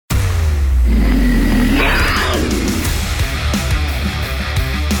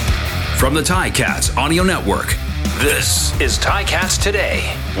From the Ticats Audio Network, this is Ticats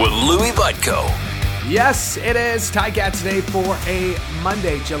Today with Louis Butko. Yes, it is Ticats Today for a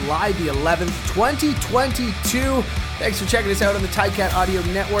Monday, July the 11th, 2022. Thanks for checking us out on the Ticat Audio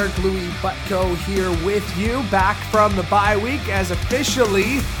Network. Louis Butko here with you, back from the bye week as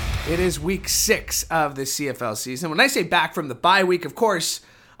officially it is week 6 of the CFL season. When I say back from the bye week, of course,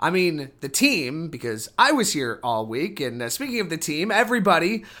 I mean the team, because I was here all week. And speaking of the team,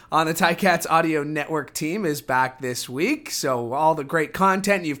 everybody on the Ticats Audio Network team is back this week. So all the great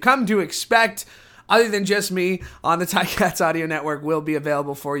content you've come to expect, other than just me, on the Ticats Audio Network will be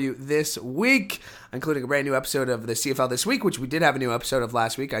available for you this week, including a brand new episode of the CFL This Week, which we did have a new episode of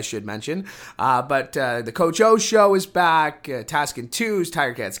last week, I should mention. But the Coach O Show is back, Task and Twos,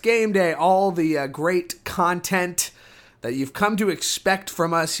 Tiger Cats Game Day, all the great content that you've come to expect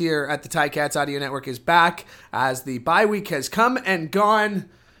from us here at the Ticats Audio Network is back as the bye week has come and gone,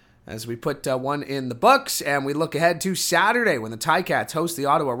 as we put one in the books and we look ahead to Saturday when the Ticats host the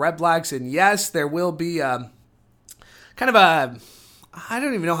Ottawa Redblacks. And yes, there will be kind of a, I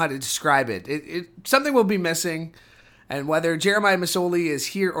don't even know how to describe it. Something will be missing, and whether Jeremiah Masoli is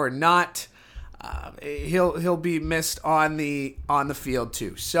here or not, he'll be missed on the field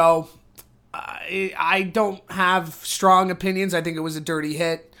too. So I don't have strong opinions. I think it was a dirty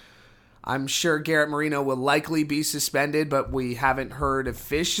hit. I'm sure Garrett Marino will likely be suspended, but we haven't heard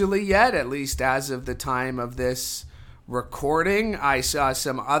officially yet, at least as of the time of this recording. I saw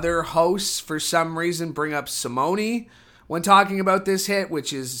some other hosts, for some reason, bring up Simoni when talking about this hit,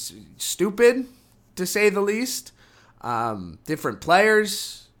 which is stupid, to say the least. Different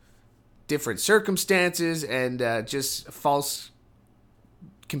players, different circumstances, and just false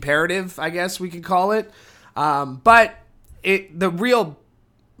comparative, I guess we could call it. But the real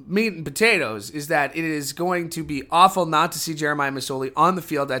meat and potatoes is that it is going to be awful not to see Jeremiah Masoli on the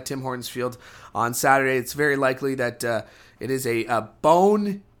field at Tim Hortons Field on Saturday. It's very likely that it is a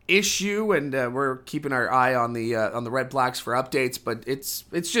bone issue, and we're keeping our eye on the Redblacks for updates. But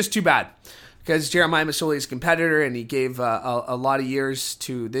it's just too bad, because Jeremiah Masoli is a competitor and he gave a lot of years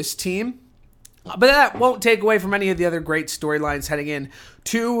to this team. But that won't take away from any of the other great storylines heading in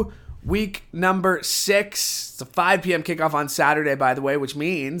to week number 6. It's a 5 p.m. kickoff on Saturday, by the way, which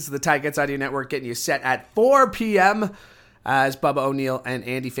means the Ticats Audio Network getting you set at 4 p.m. as Bubba O'Neill and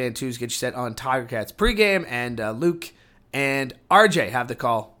Andy Fantuz get you set on Tiger Cats pregame, and Luke and RJ have the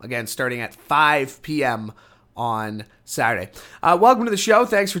call, again, starting at 5 p.m. on Saturday. Welcome to the show.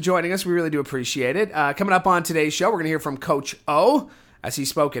 Thanks for joining us. We really do appreciate it. Coming up on today's show, we're going to hear from Coach O, as he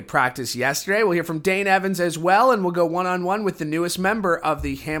spoke at practice yesterday. We'll hear from Dane Evans as well, and we'll go one-on-one with the newest member of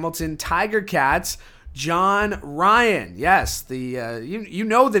the Hamilton Tiger Cats, John Ryan. Yes, you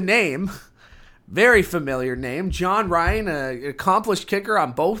know the name. Very familiar name. John Ryan, an accomplished kicker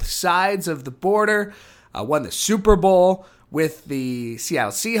on both sides of the border, won the Super Bowl with the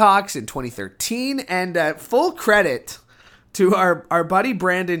Seattle Seahawks in 2013, and full credit to our buddy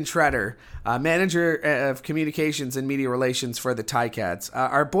Brandon Treader, manager of communications and media relations for the Ticats.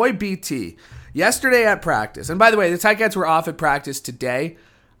 Our boy BT, yesterday at practice. And by the way, the Ticats were off at practice today,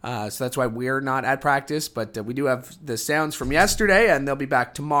 so that's why we're not at practice. But we do have the sounds from yesterday, and they'll be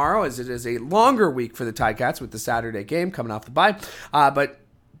back tomorrow, as it is a longer week for the Ticats with the Saturday game coming off the bye. But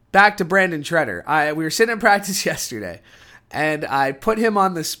back to Brandon Treader. We were sitting in practice yesterday, and I put him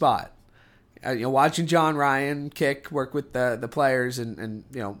on the spot. Watching John Ryan work with the players and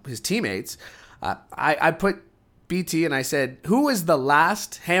his teammates, I put BT and I said, who is the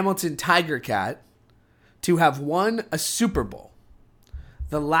last Hamilton Tiger Cat to have won a Super Bowl?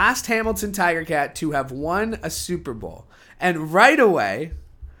 The last Hamilton Tiger Cat to have won a Super Bowl. And right away,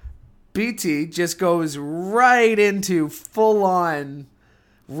 BT just goes right into full-on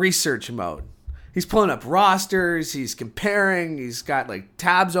research mode. He's pulling up rosters, he's comparing, he's got like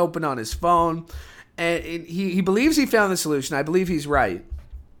tabs open on his phone, and he believes he found the solution. I believe he's right.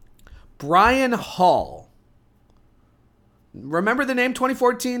 Brian Hall. Remember the name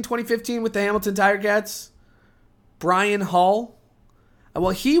 2014, 2015 with the Hamilton Tiger Cats? Brian Hall?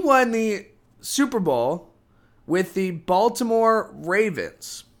 Well, he won the Super Bowl with the Baltimore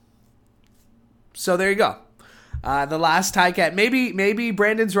Ravens. So there you go. The last Ticat. Maybe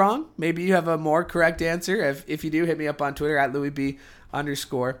Brandon's wrong. Maybe you have a more correct answer. If you do, hit me up on Twitter at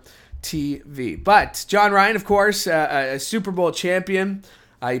 @LouisB_TV. But John Ryan, of course, a Super Bowl champion.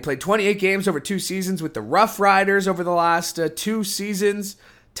 He played 28 games over 2 seasons with the Rough Riders over the last 2 seasons.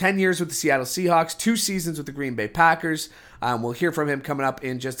 10 years with the Seattle Seahawks, 2 seasons with the Green Bay Packers. We'll hear from him coming up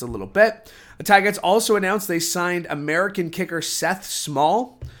in just a little bit. The Ticats also announced they signed American kicker Seth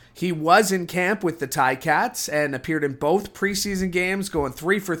Small. He was in camp with the Ticats and appeared in both preseason games, going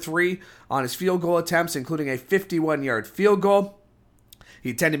 3 for 3 on his field goal attempts, including a 51-yard field goal.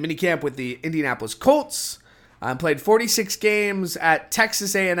 He attended minicamp with the Indianapolis Colts, played 46 games at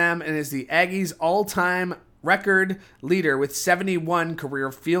Texas A&M, and is the Aggies' all-time record leader with 71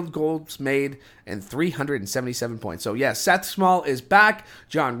 career field goals made and 377 points. So yes, Seth Small is back.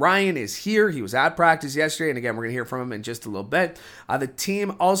 John Ryan is here. He was at practice yesterday, and again, we're going to hear from him in just a little bit. The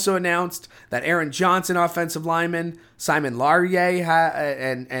team also announced that Aaron Johnson, offensive lineman, Simon Larrier,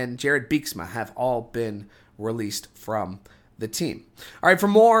 and Jared Beeksma have all been released from the team. All right, for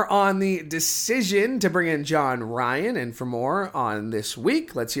more on the decision to bring in John Ryan and for more on this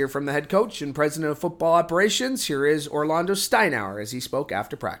week, let's hear from the head coach and president of football operations. Here is Orlando Steinauer as he spoke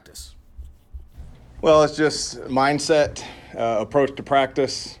after practice. Well, it's just mindset, approach to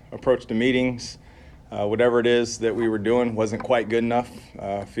practice, approach to meetings. Whatever it is that we were doing wasn't quite good enough.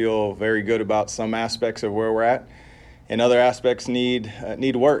 Feel very good about some aspects of where we're at, and other aspects need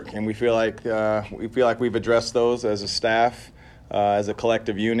work. And we feel like we've addressed those as a staff, as a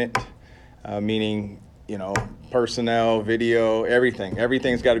collective unit, meaning personnel, video, everything.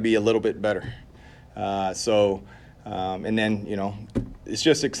 Everything's got to be a little bit better. And then it's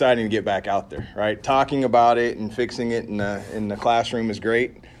just exciting to get back out there, right? Talking about it and fixing it in the classroom is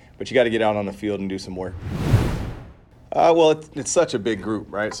great, but you got to get out on the field and do some work. Well, it's such a big group,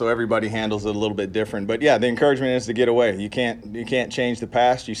 right? So everybody handles it a little bit different. But yeah, the encouragement is to get away. You can't change the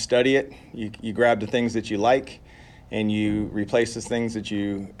past. You study it. You grab the things that you like, and you replace the things that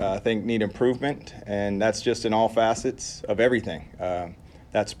you think need improvement. And that's just in all facets of everything.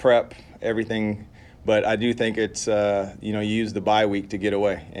 That's prep, everything. But I do think it's you use the bye week to get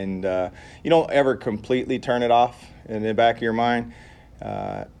away, and you don't ever completely turn it off in the back of your mind.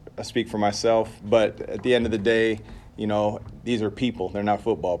 I speak for myself, but at the end of the day, these are people. They're not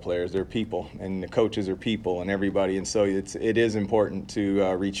football players. They're people, and the coaches are people, and everybody. And so it is important to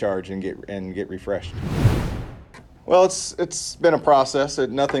recharge and get refreshed. Well, it's been a process.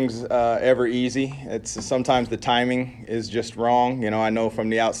 Nothing's ever easy. It's sometimes the timing is just wrong. I know from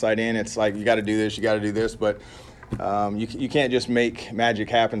the outside in, it's like you got to do this, but you can't just make magic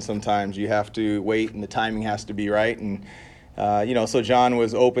happen. Sometimes you have to wait, and the timing has to be right. And so John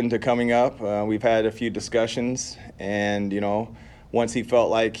was open to coming up. We've had a few discussions, and once he felt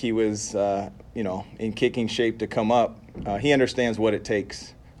like he was in kicking shape to come up, he understands what it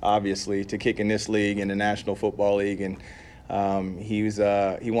takes, obviously, to kick in this league, in the National Football League, and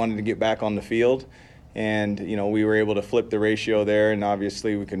he wanted to get back on the field, and we were able to flip the ratio there, and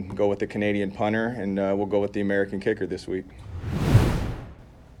obviously we can go with the Canadian punter, and we'll go with the American kicker this week.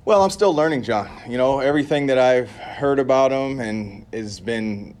 Well, I'm still learning John. Everything that I've heard about him and has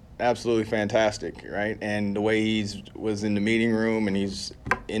been absolutely fantastic, right? And the way he was in the meeting room, and he's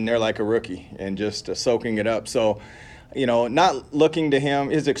in there like a rookie and just soaking it up. So, not looking to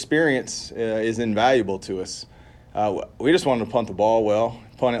him, his experience is invaluable to us. We just want him to punt the ball well,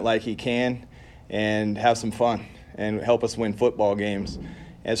 punt it like he can, and have some fun and help us win football games.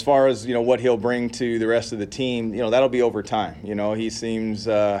 As far as, what he'll bring to the rest of the team, that'll be over time. He seems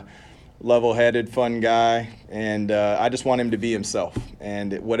level-headed, fun guy, and I just want him to be himself.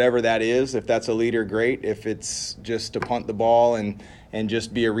 And whatever that is, if that's a leader, great. If it's just to punt the ball and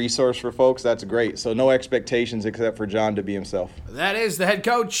just be a resource for folks, that's great. So no expectations except for John to be himself. That is the head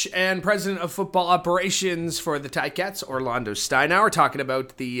coach and president of football operations for the Ticats, Orlando Steinauer, talking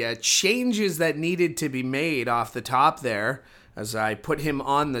about the changes that needed to be made off the top there. As I put him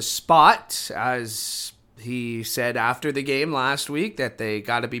on the spot, as he said after the game last week that they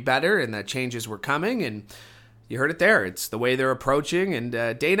got to be better and that changes were coming, and you heard it there. It's the way they're approaching, and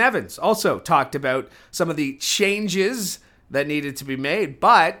Dane Evans also talked about some of the changes that needed to be made.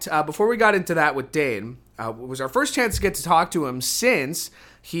 But before we got into that with Dane, it was our first chance to get to talk to him since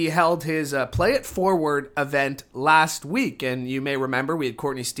he held his Play It Forward event last week. And you may remember we had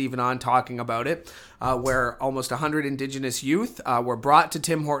Courtney Stephen on talking about it, where almost 100 Indigenous youth were brought to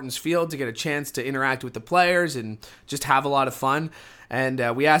Tim Hortons Field to get a chance to interact with the players and just have a lot of fun.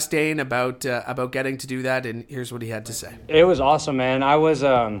 And we asked Dane about getting to do that, and here's what he had to say. It was awesome, man. I was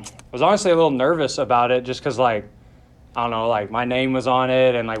honestly a little nervous about it just because, I don't know, my name was on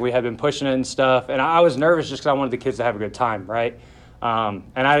it, and we had been pushing it and stuff. And I was nervous just because I wanted the kids to have a good time, right? And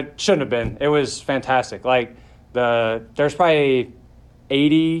I shouldn't have been. It was fantastic. There's probably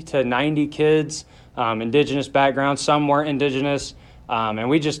 80 to 90 kids, Indigenous background. Some weren't Indigenous. And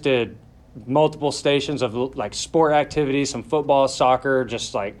we just did multiple stations of sport activities, some football, soccer,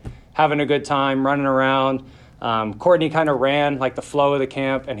 just having a good time, running around. Courtney kind of ran the flow of the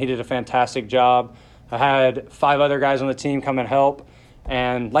camp, and he did a fantastic job. I had 5 other guys on the team come and help.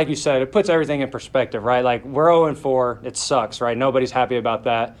 And like you said, it puts everything in perspective, right? Like, we're 0-4. It sucks, right? Nobody's happy about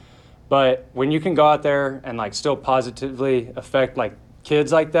that. But when you can go out there and, like, still positively affect, like,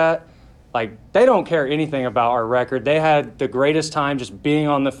 kids like that, like, they don't care anything about our record. They had the greatest time just being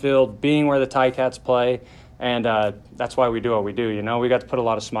on the field, being where the Ticats play. And that's why we do what we do, you know? We got to put a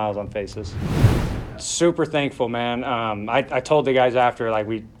lot of smiles on faces. Super thankful, man. I told the guys after, like,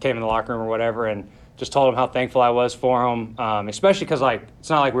 we came in the locker room or whatever, and just told them how thankful I was for them, especially because, like, it's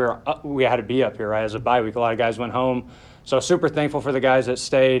not like we had to be up here, right? As a bye week, a lot of guys went home. So super thankful for the guys that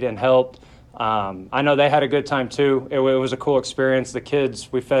stayed and helped. I know they had a good time, too. It was a cool experience. The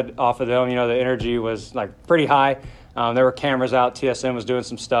kids, we fed off of them. You know, the energy was, like, pretty high. There were cameras out. TSN was doing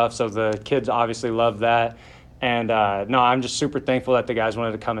some stuff, so the kids obviously loved that. And, no, I'm just super thankful that the guys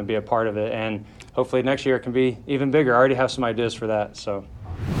wanted to come and be a part of it. And hopefully next year it can be even bigger. I already have some ideas for that, so.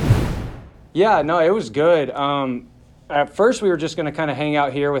 Yeah, no, it was good. At first we were just going to kind of hang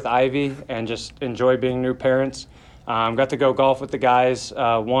out here with Ivy and just enjoy being new parents. Got to go golf with the guys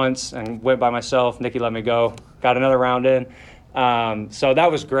once and went by myself. Nikki let me go. Got another round in. So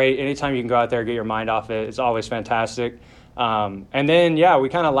that was great. Anytime you can go out there and get your mind off it, it's always fantastic. And then, yeah, we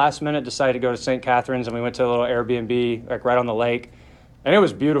kind of last minute decided to go to St. Catharines, and we went to a little Airbnb, like, right on the lake. And it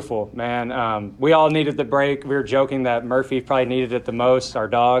was beautiful, man. We all needed the break. We were joking that Murphy probably needed it the most, our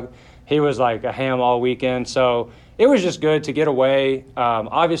dog. He was like a ham all weekend. So it was just good to get away.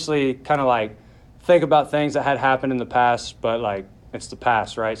 Obviously, kind of like think about things that had happened in the past, but, like, it's the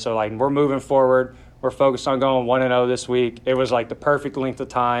past, right? So, like, we're moving forward. We're focused on going 1-0 this week. It was, like, the perfect length of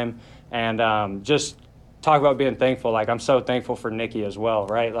time. And just talk about being thankful. Like, I'm so thankful for Nikki as well,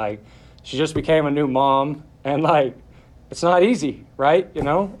 right? Like, she just became a new mom. And, like, it's not easy, right? You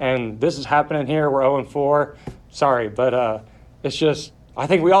know? And this is happening here. We're 0-4. Sorry, but it's just, I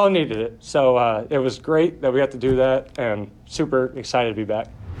think we all needed it. So it was great that we got to do that, and super excited to be back.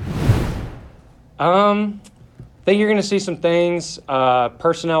 I think you're going to see some things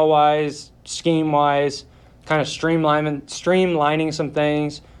personnel-wise, scheme-wise, kind of streamlining some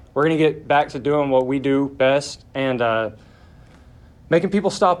things. We're going to get back to doing what we do best and making people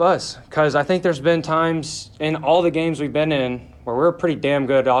stop us, because I think there's been times in all the games we've been in where we're a pretty damn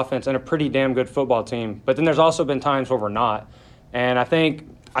good offense and a pretty damn good football team, but then there's also been times where we're not. And I think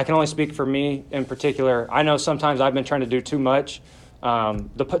I can only speak for me in particular. I know sometimes I've been trying to do too much.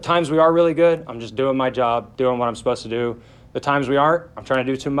 The times we are really good, I'm just doing my job, doing what I'm supposed to do. The times we aren't, I'm trying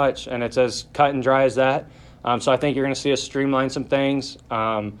to do too much, and it's as cut and dry as that. So I think you're going to see us streamline some things,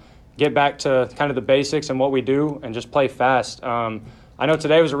 get back to kind of the basics and what we do, and just play fast. I know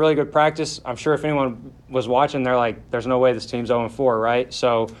today was a really good practice. I'm sure if anyone was watching, they're like, there's no way this team's 0-4, right?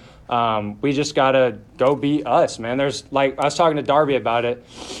 So we just got to go beat us, man. There's, like, I was talking to Darby about it.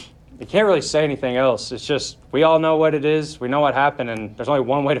 You can't really say anything else. It's just we all know what it is. We know what happened, and there's only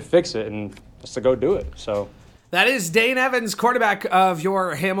one way to fix it, and it's to go do it. So that is Dane Evans, quarterback of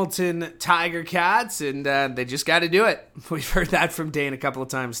your Hamilton Tiger Cats, and they just got to do it. We've heard that from Dane a couple of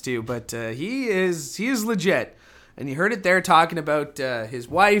times too, but he is legit. And you heard it there talking about his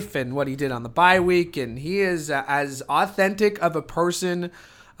wife and what he did on the bye week, and he is as authentic of a person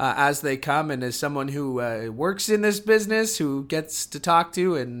as they come, and as someone who works in this business, who gets to talk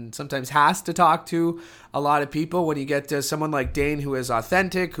to and sometimes has to talk to a lot of people. When you get to someone like Dane, who is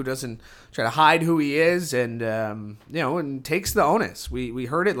authentic, who doesn't try to hide who he is, and and takes the onus. We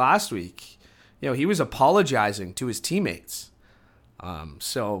heard it last week. He was apologizing to his teammates.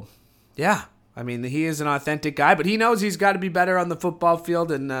 So yeah. I mean, he is an authentic guy, but he knows he's got to be better on the football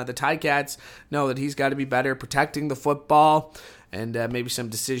field, and the Ticats know that he's got to be better protecting the football, and maybe some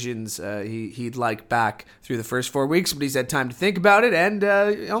decisions he'd like back through the first 4 weeks, but he's had time to think about it, and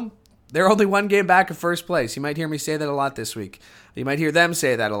they're only one game back of first place. You might hear me say that a lot this week. You might hear them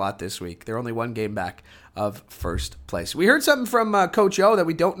say that a lot this week. They're only one game back of first place. We heard something from Coach O that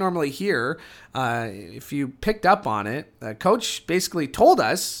we don't normally hear. If you picked up on it, Coach basically told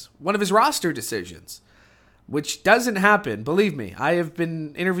us one of his roster decisions, which doesn't happen. Believe me, I have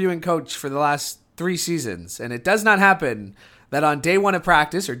been interviewing Coach for the last 3 seasons, and it does not happen that on day 1 of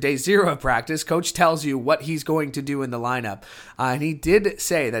practice or day 0 of practice, Coach tells you what he's going to do in the lineup. And he did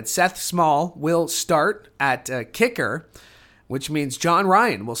say that Seth Small will start at kicker, which means John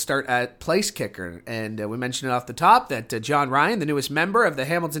Ryan will start at place kicker. And we mentioned it off the top that John Ryan, the newest member of the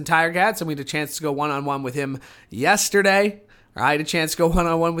Hamilton Tiger Cats, and we had a chance to go one-on-one with him yesterday. I had a chance to go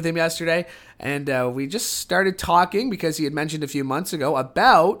one-on-one with him yesterday, and we just started talking because he had mentioned a few months ago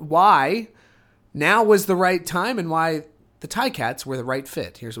about why now was the right time and why the Ticats were the right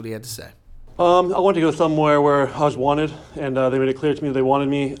fit. Here's what he had to say. I wanted to go somewhere where I was wanted, and they made it clear to me that they wanted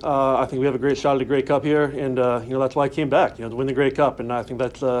me. I think we have a great shot at a Grey Cup here, and that's why I came back, to win the Grey Cup, and I think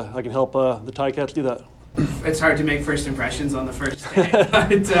that's I can help the Ticats do that. It's hard to make first impressions on the first day, but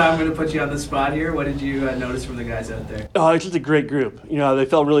I'm going to put you on the spot here. What did you notice from the guys out there? It's just a great group. They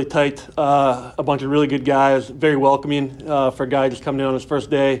felt really tight, a bunch of really good guys, very welcoming for a guy just coming in on his first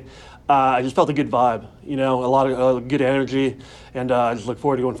day. I just felt a good vibe, a lot of good energy, and I just look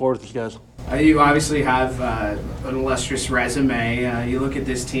forward to going forward with these guys. You obviously have an illustrious resume. You look at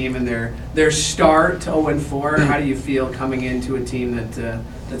this team and their start 0-4. How do you feel coming into a team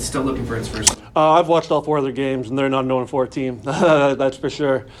that's still looking for its first? I've watched all 4 of their games, and they're not an 0-4 team. That's for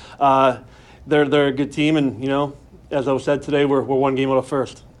sure. They're a good team, and as I said today, we're 1 game out of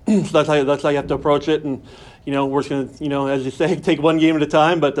first. So that's how you have to approach it, and we're just gonna as you say, take 1 game at a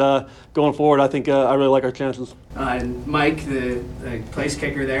time. But going forward, I think I really like our chances. And Mike, the place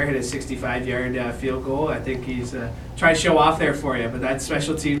kicker there, hit a 65-yard field goal. I think he's trying to show off there for you. But that's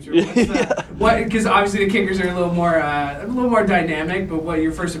special teams. Because obviously the kickers are a little more dynamic. But what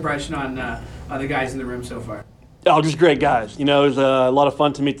your first impression on the guys in the room so far? Oh, just great guys. It was a lot of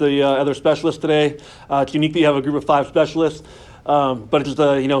fun to meet the other specialists today. It's unique that you have a group of 5 specialists. But it's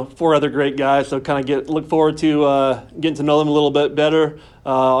just 4 other great guys, so kind of look forward to getting to know them a little bit better.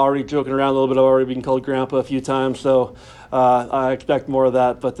 Already joking around a little bit, already being called Grandpa a few times, so I expect more of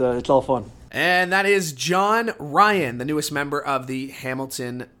that, but it's all fun. And that is John Ryan, the newest member of the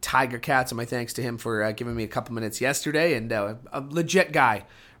Hamilton Tiger Cats, and my thanks to him for giving me a couple minutes yesterday, and a legit guy.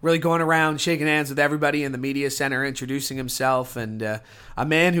 Really going around, shaking hands with everybody in the media center, introducing himself, and a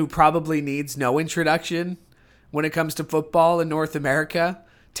man who probably needs no introduction when it comes to football in North America.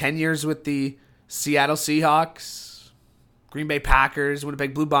 10 years with the Seattle Seahawks, Green Bay Packers,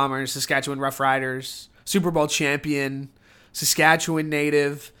 Winnipeg Blue Bombers, Saskatchewan Roughriders, Super Bowl champion, Saskatchewan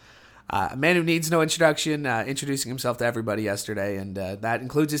native. A man who needs no introduction, introducing himself to everybody yesterday, and that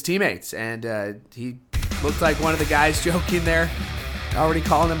includes his teammates. And he looked like one of the guys joking there, already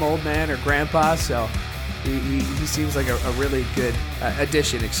calling him old man or grandpa, so he seems like a really good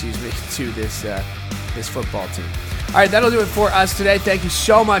addition, to this football team. All right, that'll do it for us today. Thank you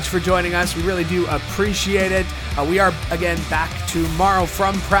so much for joining us. We really do appreciate it. We are, again, back tomorrow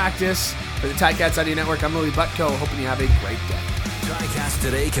from practice. For the Ticats Audio Network, I'm Louie Butko, hoping you have a great day. Ticats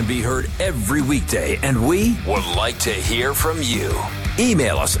Today can be heard every weekday, and we would like to hear from you.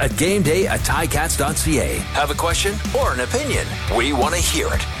 Email us at gameday@ticats.ca. Have a question or an opinion? We want to hear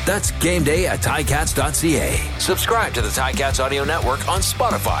it. That's gameday@ticats.ca. Subscribe to the Ticats Audio Network on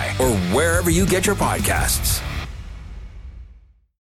Spotify or wherever you get your podcasts.